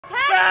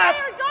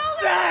taxpayer dollars.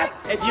 Stop!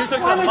 If you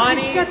took the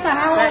money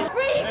that...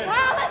 Free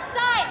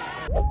Palestine!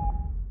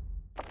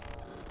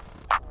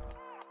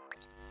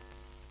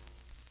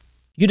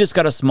 You just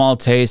got a small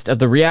taste of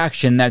the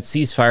reaction that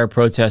ceasefire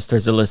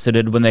protesters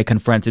elicited when they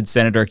confronted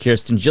Senator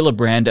Kirsten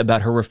Gillibrand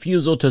about her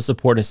refusal to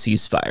support a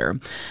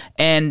ceasefire.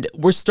 And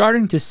we're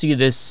starting to see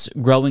this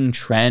growing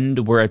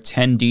trend where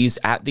attendees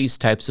at these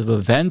types of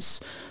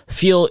events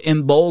feel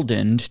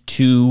emboldened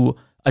to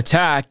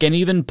attack and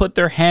even put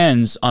their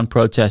hands on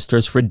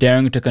protesters for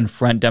daring to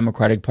confront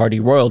Democratic Party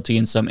royalty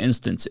in some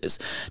instances.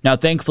 Now,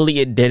 thankfully,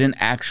 it didn't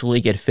actually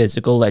get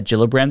physical at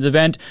Gillibrand's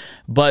event,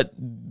 but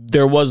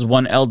there was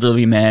one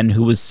elderly man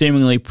who was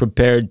seemingly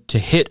prepared to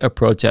hit a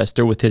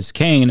protester with his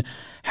cane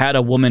had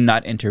a woman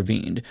not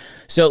intervened.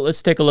 So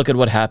let's take a look at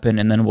what happened,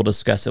 and then we'll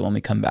discuss it when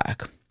we come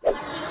back.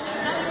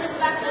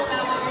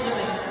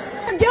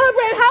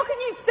 Gillibrand, how can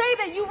you say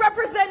that you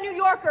represent New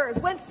Yorkers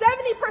when 70%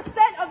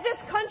 of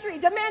this country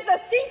demands a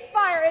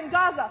ceasefire in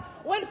Gaza,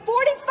 when 45%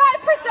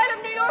 of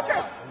New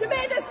Yorkers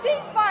demand a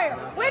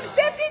ceasefire, when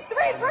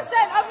 53%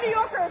 of New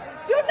Yorkers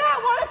do not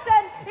want to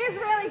send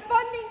Israeli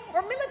funding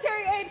or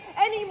military aid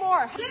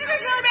anymore? Senator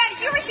Gillibrand,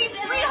 you received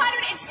 $366,000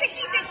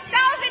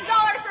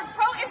 from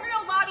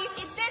pro-Israel lobbies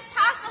in this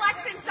past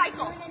election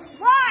cycle.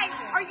 Why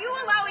are you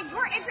allowing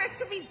your interests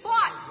to be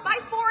bought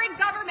by foreign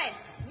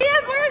governments?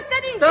 We're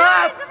sending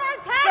billions of our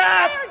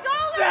taxpayer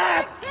dollars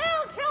to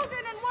kill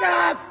children and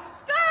women.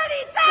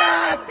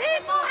 30,000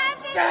 people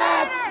have been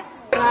murdered.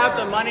 You have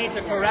the money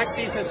to correct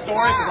these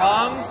historic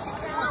wrongs.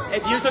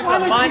 If you took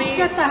the money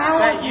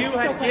that you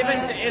had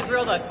given to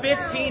Israel, the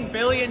 $15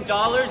 billion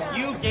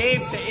you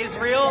gave to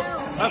Israel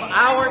of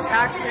our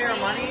taxpayer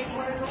money.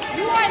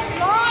 You are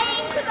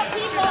lying to the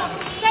people,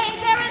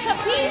 saying there is a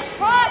peace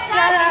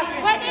process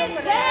when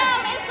Israel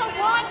is the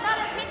one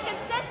that has been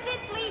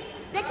consistently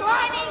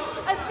declining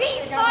a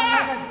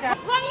ceasefire.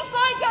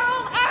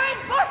 25-year-old Aaron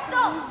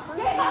Bushnell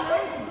gave up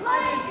his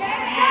life,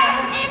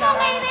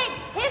 self-immolating.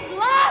 His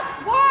last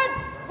words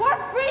were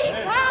free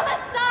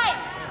Palestine.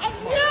 And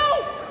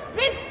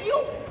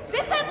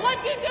this is what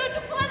you do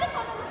to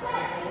political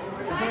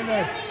opponents. My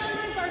family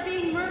members are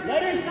being murdered.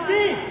 Let her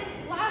speak.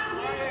 Last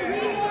week,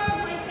 3 more of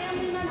my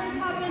family members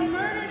have been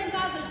murdered in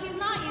Gaza. She's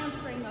not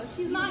answering though.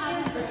 She's not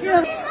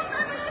answering.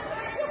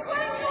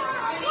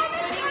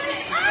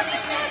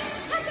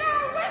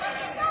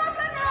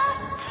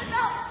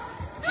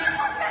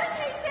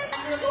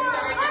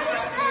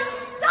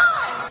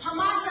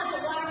 Hamas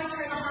doesn't want to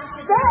return the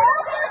hostages. They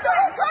offered to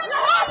return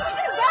the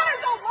hostages. That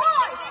is a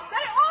lie.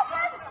 They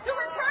offered to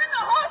return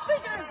the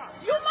hostages.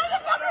 You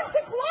motherfuckers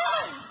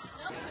declined.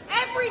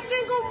 Every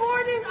single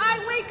morning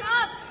I wake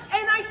up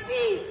and I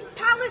see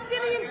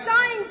Palestinians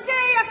dying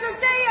day after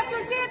day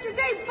after day after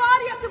day,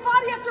 body after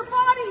body after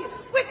body,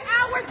 with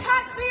our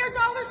taxpayer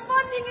dollars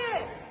funding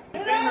it.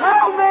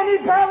 How many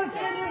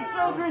Palestinian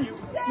children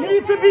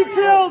need to be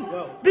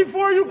killed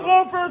before you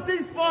call for a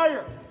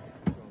ceasefire?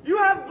 You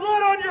have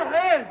blood on your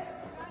hands.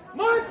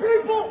 My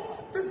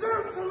people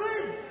deserve to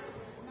live.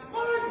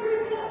 My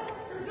people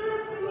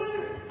deserve to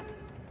live.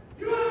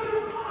 You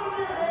have blood on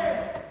your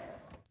hands.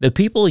 The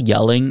people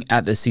yelling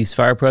at the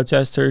ceasefire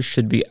protesters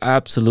should be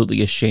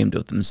absolutely ashamed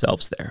of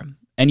themselves there.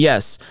 And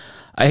yes,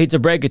 I hate to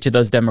break it to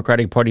those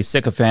Democratic Party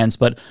sycophants,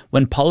 but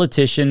when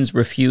politicians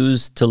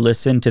refuse to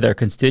listen to their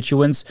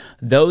constituents,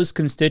 those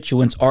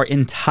constituents are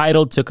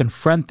entitled to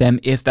confront them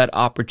if that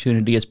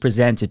opportunity is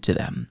presented to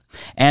them.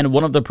 And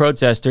one of the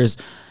protesters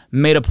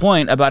made a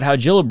point about how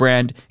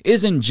Gillibrand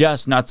isn't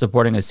just not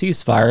supporting a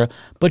ceasefire,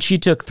 but she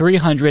took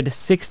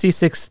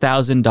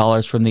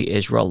 $366,000 from the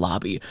Israel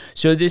lobby.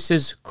 So this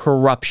is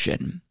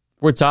corruption.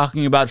 We're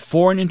talking about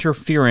foreign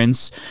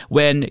interference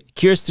when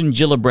Kirsten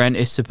Gillibrand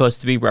is supposed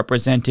to be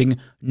representing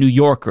New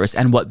Yorkers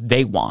and what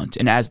they want.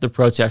 And as the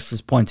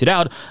protesters pointed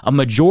out, a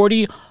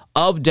majority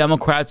of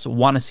Democrats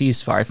want a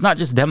ceasefire. It's not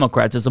just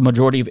Democrats, it's a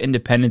majority of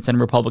independents and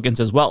Republicans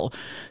as well.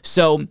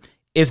 So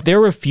if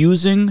they're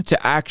refusing to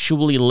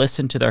actually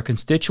listen to their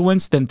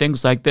constituents, then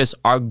things like this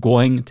are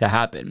going to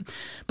happen.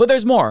 But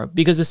there's more,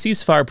 because a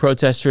ceasefire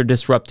protester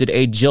disrupted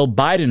a Jill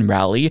Biden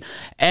rally,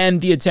 and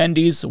the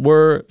attendees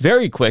were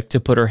very quick to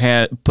put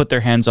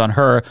their hands on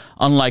her,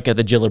 unlike at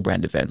the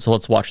Gillibrand event. So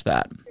let's watch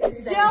that.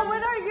 Jill,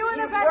 when are you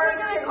and the best going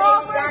to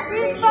call for a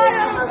ceasefire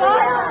in Gaza?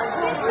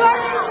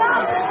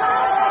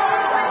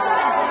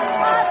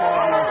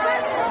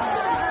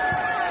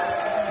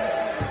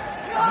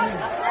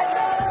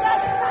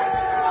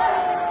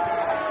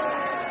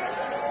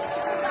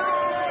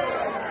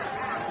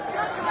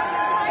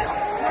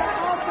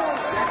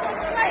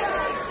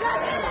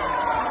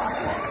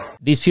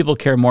 These people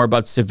care more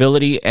about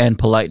civility and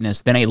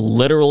politeness than a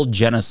literal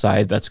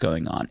genocide that's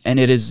going on. And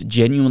it is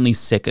genuinely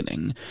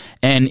sickening.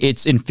 And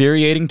it's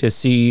infuriating to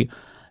see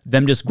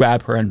them just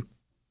grab her and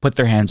put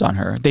their hands on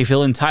her. They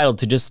feel entitled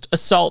to just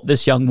assault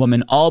this young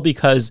woman, all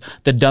because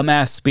the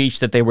dumbass speech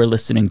that they were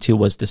listening to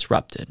was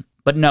disrupted.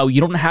 But no, you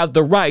don't have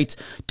the right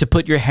to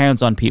put your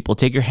hands on people.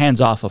 Take your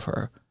hands off of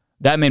her.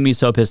 That made me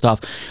so pissed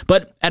off.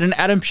 But at an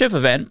Adam Schiff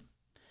event,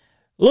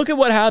 Look at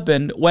what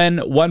happened when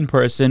one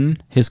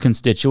person, his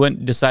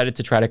constituent, decided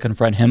to try to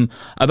confront him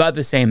about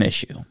the same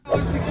issue. To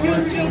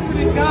kill children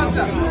in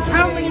Gaza.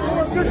 How many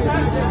more good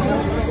times are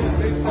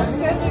sending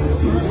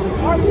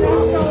our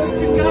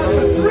dollars to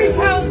Gaza? Free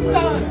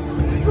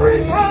Palestine!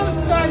 Free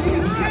Palestine! He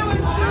is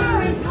killing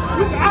children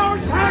with our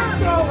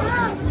tax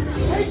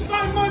dollars! Take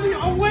my money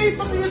away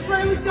from the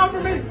Israeli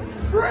government!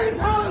 Free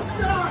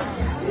Palestine!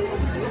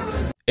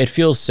 It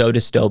feels so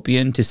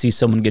dystopian to see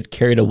someone get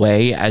carried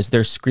away as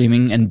they're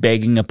screaming and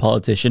begging a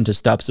politician to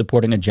stop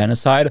supporting a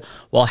genocide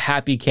while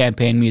happy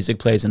campaign music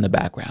plays in the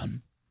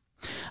background.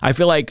 I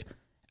feel like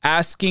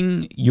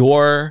asking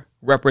your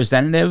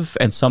representative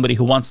and somebody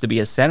who wants to be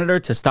a senator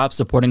to stop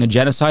supporting a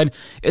genocide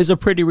is a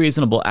pretty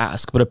reasonable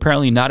ask, but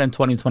apparently not in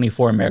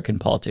 2024 American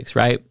politics,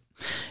 right?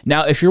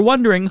 Now, if you're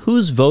wondering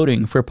who's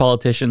voting for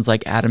politicians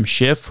like Adam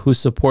Schiff, who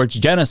supports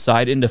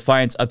genocide in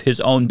defiance of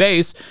his own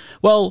base,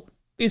 well,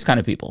 these kind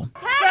of people.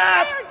 Stop!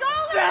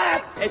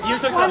 If you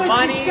took the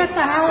money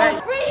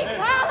that... Free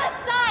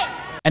Palestine!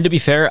 And to be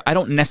fair, I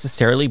don't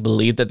necessarily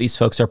believe that these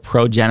folks are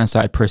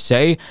pro-genocide per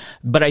se,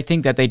 but I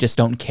think that they just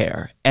don't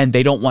care, and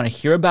they don't want to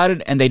hear about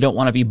it, and they don't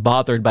want to be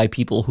bothered by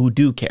people who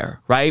do care,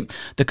 right?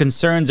 The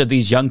concerns of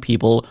these young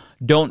people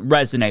don't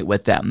resonate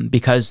with them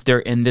because they're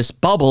in this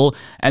bubble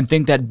and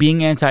think that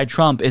being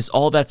anti-Trump is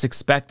all that's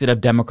expected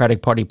of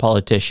Democratic Party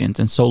politicians.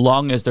 And so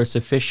long as they're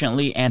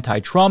sufficiently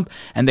anti-Trump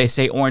and they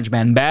say orange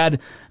man bad,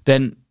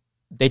 then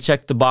they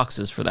check the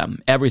boxes for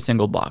them, every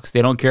single box.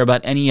 They don't care about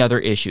any other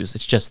issues.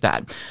 It's just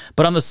that.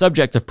 But on the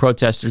subject of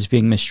protesters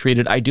being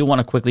mistreated, I do want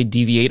to quickly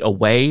deviate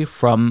away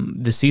from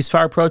the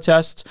ceasefire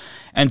protests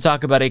and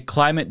talk about a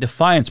climate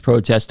defiance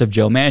protest of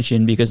Joe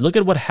Manchin, because look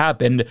at what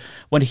happened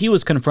when he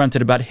was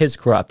confronted about his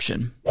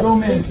corruption. Joe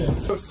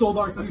Manchin sold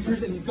our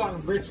futures and he's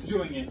gotten rich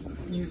doing it.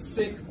 You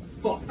sick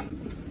fuck.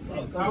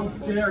 How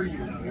dare you?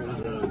 You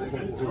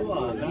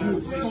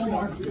sold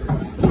our futures.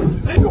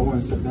 I don't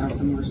want to sit down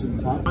somewhere so you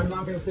can talk. I'm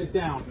not going to sit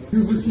down.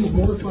 You've received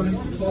more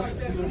funding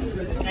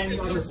than any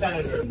other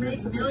senator. You've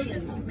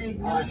made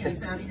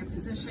millions out of your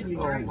position. You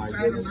drive a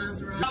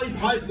Maserati. The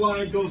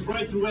pipeline goes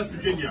right through West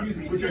Virginia,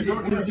 which are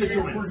your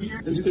constituents.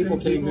 These people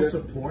came to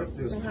support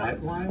this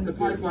pipeline. The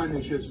pipeline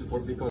they should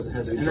support because it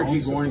has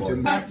energy going to...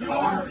 Not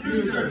your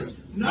futures,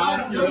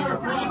 not your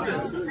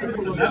profits.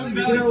 That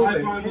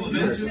pipeline will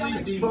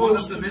eventually be one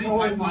of the many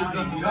pipelines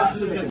that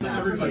eventually gets to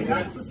everybody.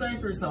 That's the same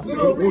for yourself.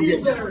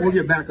 We'll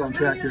get back on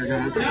track here,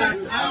 guys.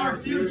 Protect our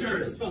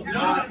futures,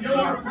 not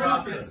your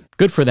profits.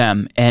 Good for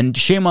them, and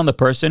shame on the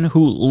person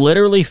who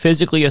literally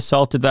physically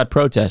assaulted that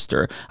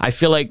protester. I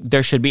feel like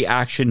there should be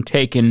action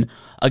taken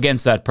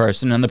against that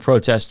person, and the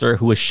protester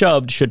who was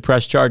shoved should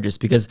press charges,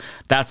 because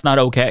that's not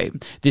okay.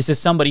 This is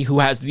somebody who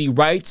has the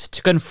right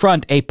to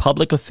confront a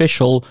public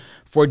official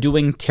for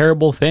doing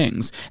terrible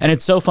things. And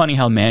it's so funny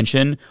how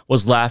Manchin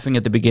was laughing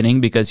at the beginning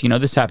because, you know,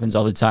 this happens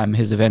all the time.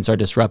 His events are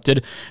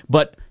disrupted,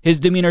 but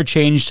his demeanor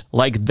changed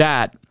like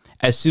that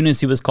as soon as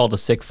he was called a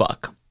sick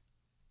fuck.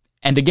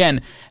 And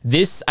again,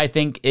 this, I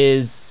think,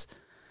 is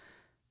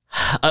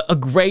a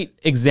great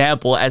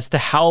example as to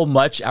how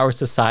much our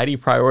society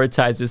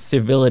prioritizes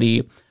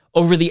civility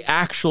over the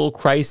actual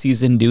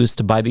crises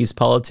induced by these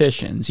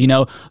politicians. You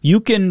know, you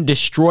can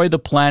destroy the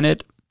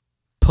planet,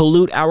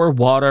 pollute our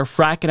water,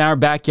 frack in our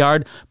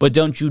backyard, but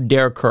don't you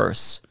dare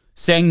curse.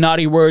 Saying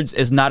naughty words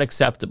is not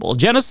acceptable.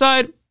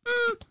 Genocide?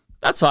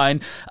 That's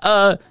fine.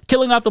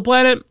 Killing off the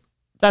planet?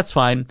 That's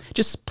fine.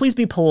 Just please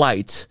be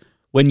polite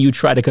when you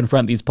try to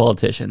confront these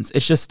politicians.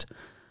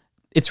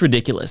 It's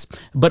ridiculous.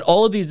 But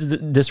all of these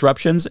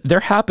disruptions, they're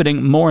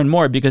happening more and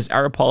more because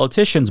our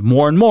politicians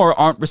more and more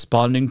aren't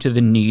responding to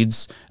the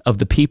needs of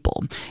the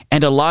people.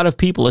 And a lot of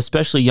people,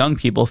 especially young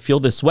people, feel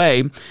this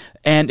way.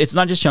 And it's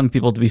not just young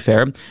people, to be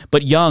fair,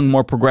 but young,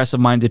 more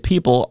progressive-minded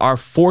people are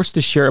forced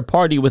to share a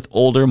party with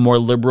older, more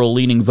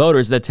liberal-leaning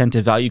voters that tend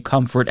to value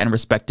comfort and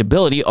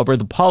respectability over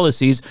the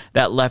policies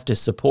that leftists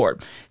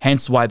support.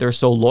 Hence why they're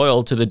so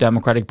loyal to the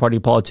Democratic Party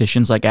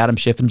politicians like Adam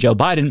Schiff and Joe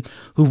Biden,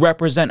 who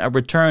represent a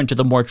return to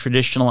the more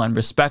traditional and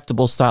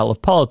respectable style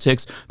of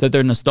politics that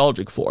they're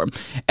nostalgic for.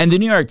 And the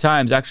New York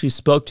Times actually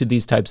spoke to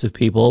these types of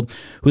people,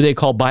 who they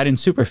call Biden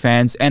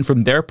superfans, and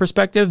from their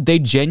perspective, they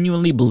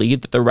genuinely believe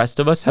that the rest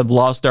of us have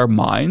lost our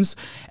minds,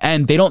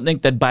 and they don't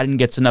think that Biden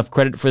gets enough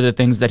credit for the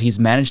things that he's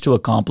managed to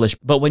accomplish.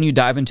 But when you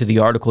dive into the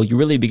article, you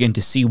really begin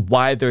to see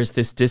why there's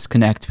this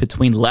disconnect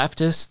between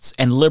leftists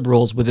and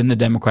liberals within the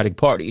Democratic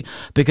Party.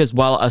 Because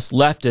while us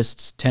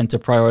leftists tend to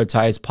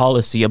prioritize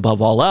policy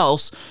above all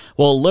else,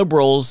 well,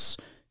 liberals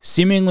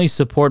seemingly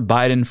support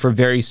Biden for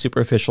very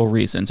superficial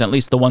reasons, at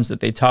least the ones that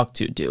they talk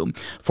to do.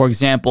 For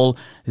example,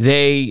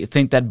 they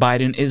think that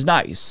Biden is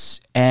nice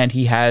and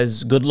he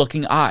has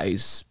good-looking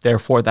eyes.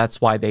 Therefore,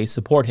 that's why they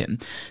support him.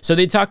 So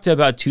they talked to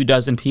about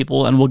 24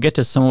 people, and we'll get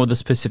to some of the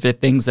specific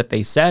things that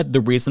they said,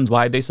 the reasons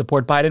why they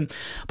support Biden.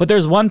 But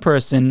there's one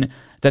person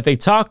that they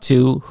talked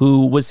to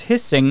who was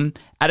hissing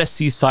at a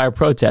ceasefire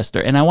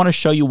protester, and I want to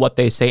show you what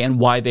they say and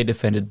why they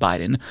defended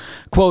Biden.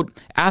 Quote,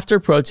 after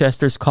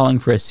protesters calling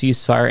for a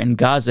ceasefire in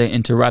Gaza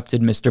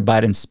interrupted Mr.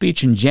 Biden's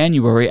speech in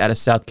January at a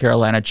South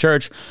Carolina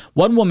church,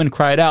 one woman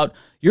cried out,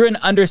 "You're an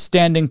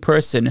understanding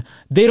person.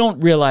 They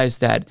don't realize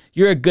that.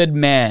 You're a good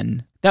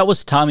man." That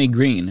was Tommy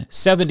Green,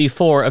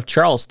 74, of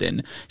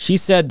Charleston. She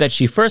said that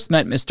she first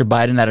met Mr.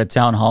 Biden at a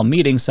town hall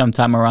meeting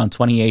sometime around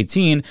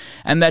 2018,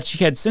 and that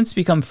she had since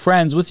become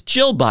friends with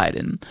Jill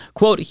Biden.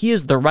 Quote, he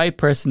is the right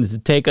person to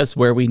take us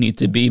where we need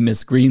to be,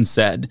 Miss Green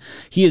said.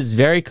 He is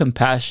very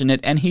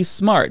compassionate and he's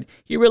smart.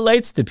 He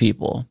relates to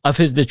people. Of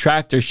his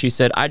detractors, she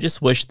said, I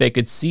just wish they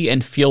could see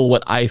and feel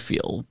what I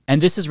feel.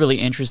 And this is really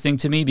interesting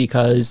to me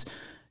because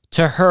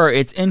to her,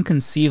 it's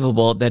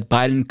inconceivable that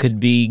Biden could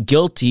be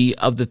guilty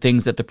of the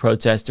things that the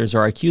protesters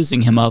are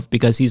accusing him of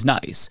because he's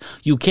nice.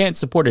 You can't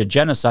support a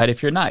genocide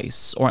if you're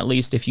nice, or at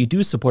least if you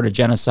do support a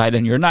genocide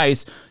and you're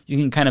nice, you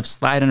can kind of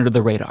slide under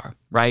the radar,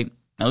 right?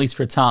 At least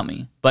for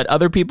Tommy. But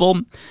other people,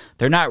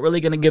 they're not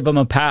really going to give him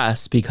a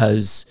pass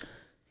because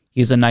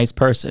he's a nice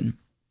person.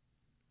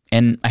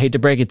 And I hate to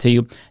break it to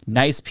you,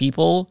 nice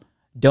people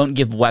don't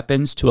give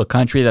weapons to a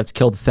country that's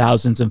killed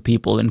thousands of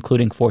people,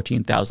 including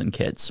 14,000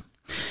 kids.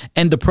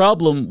 And the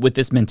problem with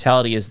this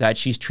mentality is that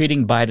she's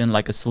treating Biden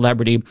like a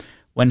celebrity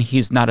when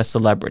he's not a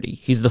celebrity.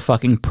 He's the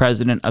fucking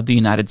president of the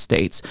United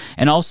States.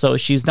 And also,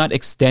 she's not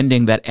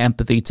extending that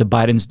empathy to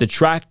Biden's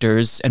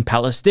detractors and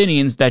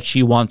Palestinians that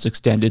she wants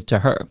extended to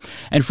her.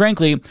 And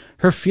frankly,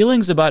 her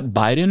feelings about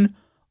Biden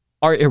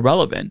are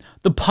irrelevant.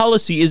 The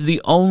policy is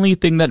the only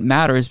thing that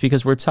matters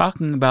because we're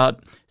talking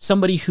about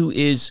somebody who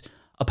is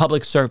a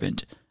public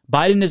servant.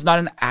 Biden is not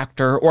an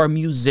actor or a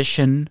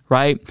musician,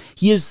 right?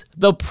 He is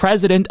the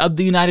president of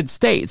the United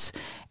States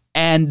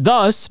and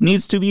thus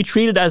needs to be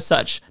treated as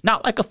such,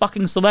 not like a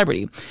fucking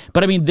celebrity.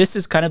 But I mean, this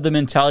is kind of the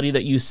mentality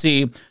that you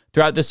see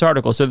throughout this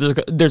article. So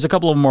there's a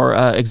couple of more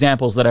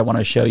examples that I want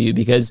to show you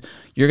because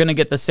you're going to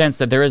get the sense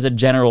that there is a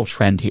general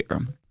trend here.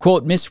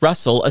 Quote, Miss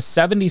Russell, a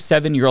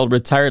 77-year-old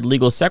retired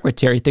legal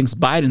secretary, thinks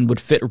Biden would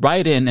fit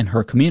right in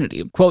her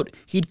community. Quote,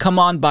 he'd come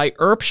on by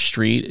Earp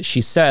Street, she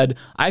said.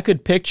 I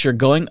could picture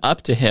going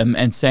up to him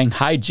and saying,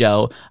 hi,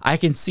 Joe. I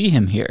can see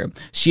him here.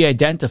 She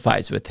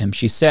identifies with him,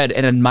 she said,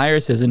 and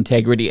admires his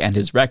integrity and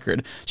his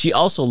record. She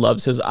also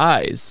loves his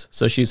eyes,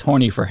 so she's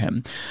horny for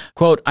him.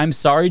 Quote, I'm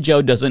sorry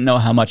Joe doesn't know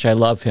how much I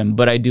love him,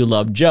 but I do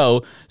love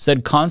Joe,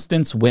 said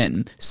Constance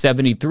Wynn,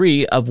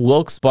 73, of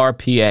Wilkes-Barre,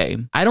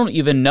 PA. I don't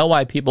even know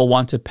why people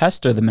want to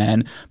pester the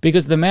man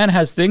because the man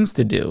has things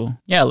to do.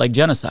 Yeah, like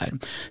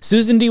genocide.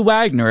 Susan D.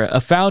 Wagner, a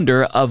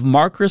founder of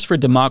Markers for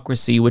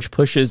Democracy, which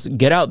pushes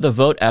get out the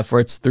vote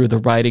efforts through the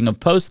writing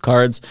of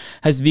postcards,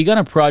 has begun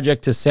a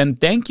project to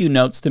send thank you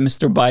notes to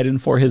Mr. Biden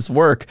for his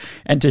work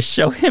and to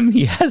show him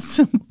he has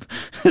some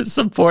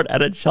support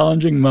at a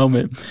challenging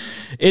moment.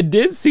 It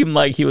did seem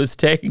like he was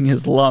taking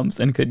his lumps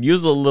and could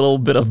use a little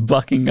bit of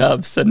bucking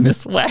up, said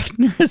Miss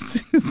Wagner.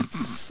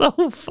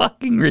 So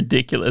fucking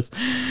ridiculous,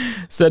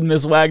 said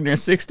Miss Wagner,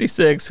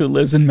 66, who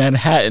lives in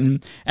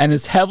Manhattan and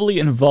is heavily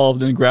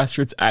involved in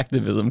grassroots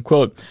activism.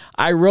 Quote,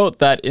 I wrote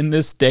that in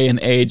this day and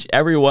age,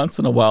 every once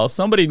in a while,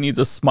 somebody needs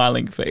a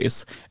smiling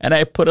face, and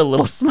I put a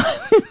little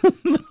smiling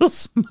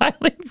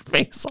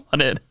face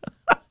on it.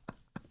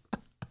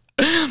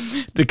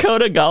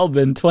 Dakota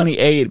Galvin,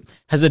 28,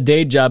 has a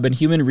day job in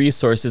human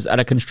resources at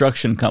a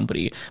construction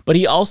company, but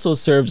he also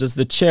serves as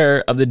the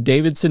chair of the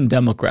Davidson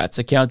Democrats,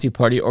 a county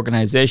party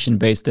organization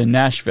based in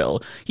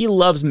Nashville. He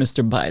loves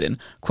Mr. Biden.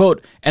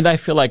 Quote, and I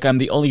feel like I'm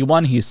the only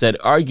one, he said,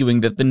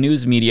 arguing that the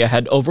news media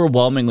had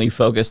overwhelmingly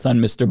focused on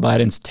Mr.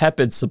 Biden's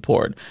tepid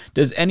support.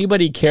 Does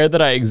anybody care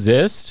that I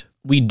exist?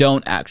 We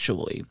don't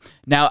actually.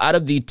 Now, out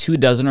of the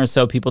 24 or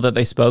so people that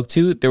they spoke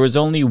to, there was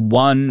only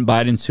one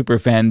Biden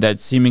superfan that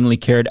seemingly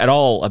cared at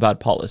all about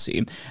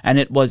policy. And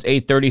it was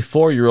a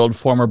 34-year-old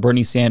former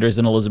Bernie Sanders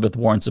and Elizabeth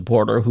Warren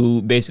supporter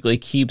who basically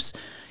keeps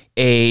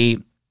a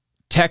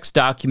text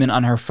document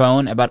on her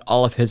phone about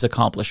all of his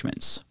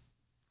accomplishments.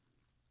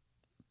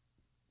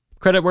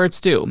 Credit where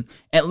it's due.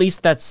 At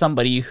least that's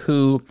somebody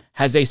who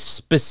has a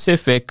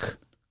specific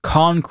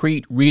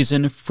concrete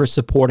reason for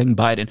supporting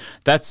Biden.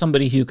 That's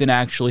somebody who can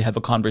actually have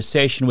a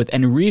conversation with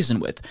and reason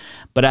with.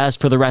 But as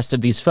for the rest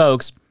of these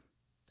folks,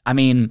 I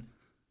mean,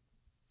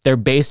 they're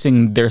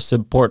basing their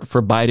support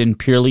for Biden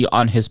purely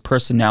on his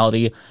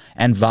personality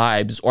and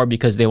vibes or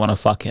because they want to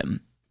fuck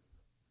him.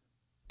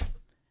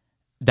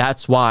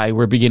 That's why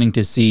we're beginning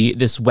to see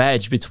this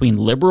wedge between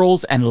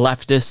liberals and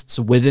leftists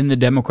within the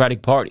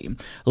Democratic Party.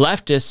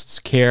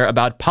 Leftists care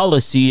about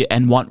policy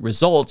and want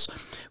results,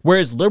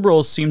 whereas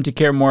liberals seem to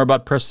care more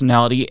about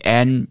personality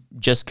and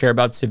just care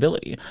about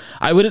civility.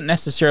 I wouldn't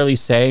necessarily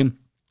say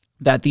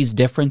that these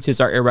differences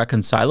are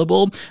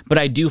irreconcilable, but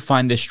I do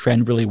find this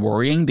trend really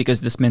worrying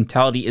because this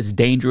mentality is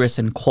dangerous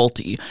and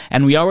culty.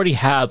 And we already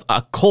have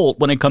a cult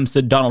when it comes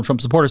to Donald Trump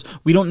supporters.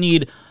 We don't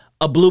need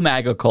a blue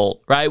MAGA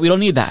cult, right? We don't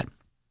need that.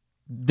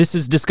 this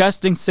is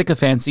disgusting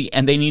sycophancy,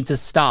 and they need to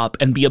stop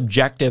and be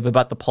objective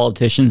about the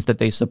politicians that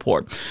they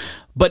support.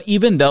 But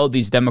even though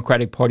these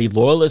Democratic Party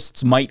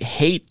loyalists might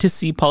hate to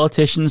see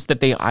politicians that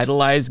they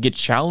idolize get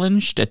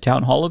challenged at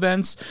town hall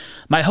events,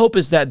 my hope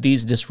is that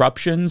these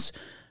disruptions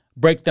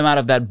break them out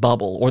of that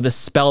bubble or the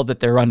spell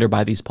that they're under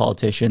by these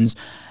politicians.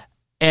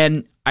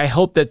 And I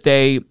hope that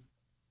they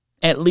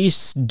at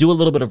least do a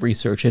little bit of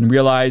research and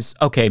realize,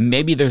 okay,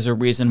 maybe there's a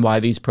reason why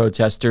these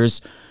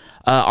protesters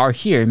are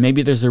here.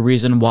 Maybe there's a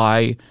reason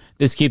why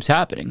this keeps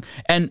happening.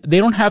 And they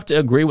don't have to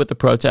agree with the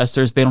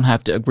protesters. They don't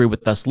have to agree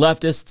with us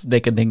leftists.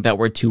 They can think that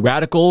we're too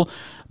radical.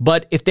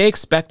 But if they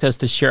expect us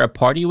to share a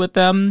party with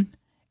them,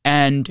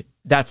 and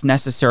that's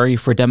necessary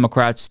for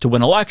Democrats to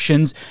win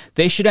elections,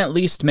 they should at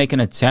least make an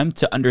attempt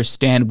to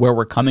understand where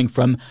we're coming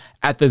from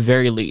at the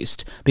very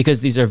least,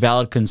 because these are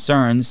valid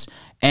concerns,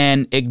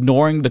 and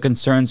ignoring the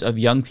concerns of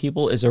young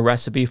people is a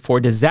recipe for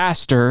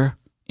disaster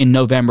in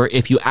November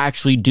if you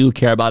actually do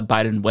care about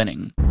Biden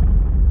winning.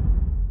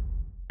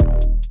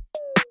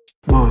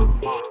 Mom,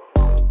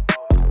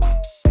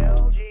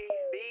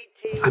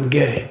 I'm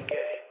gay.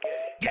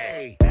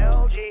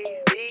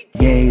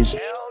 Gays.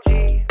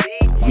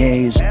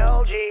 Gays.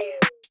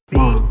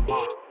 Mom,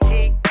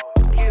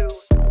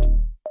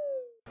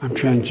 I'm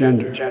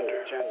transgender.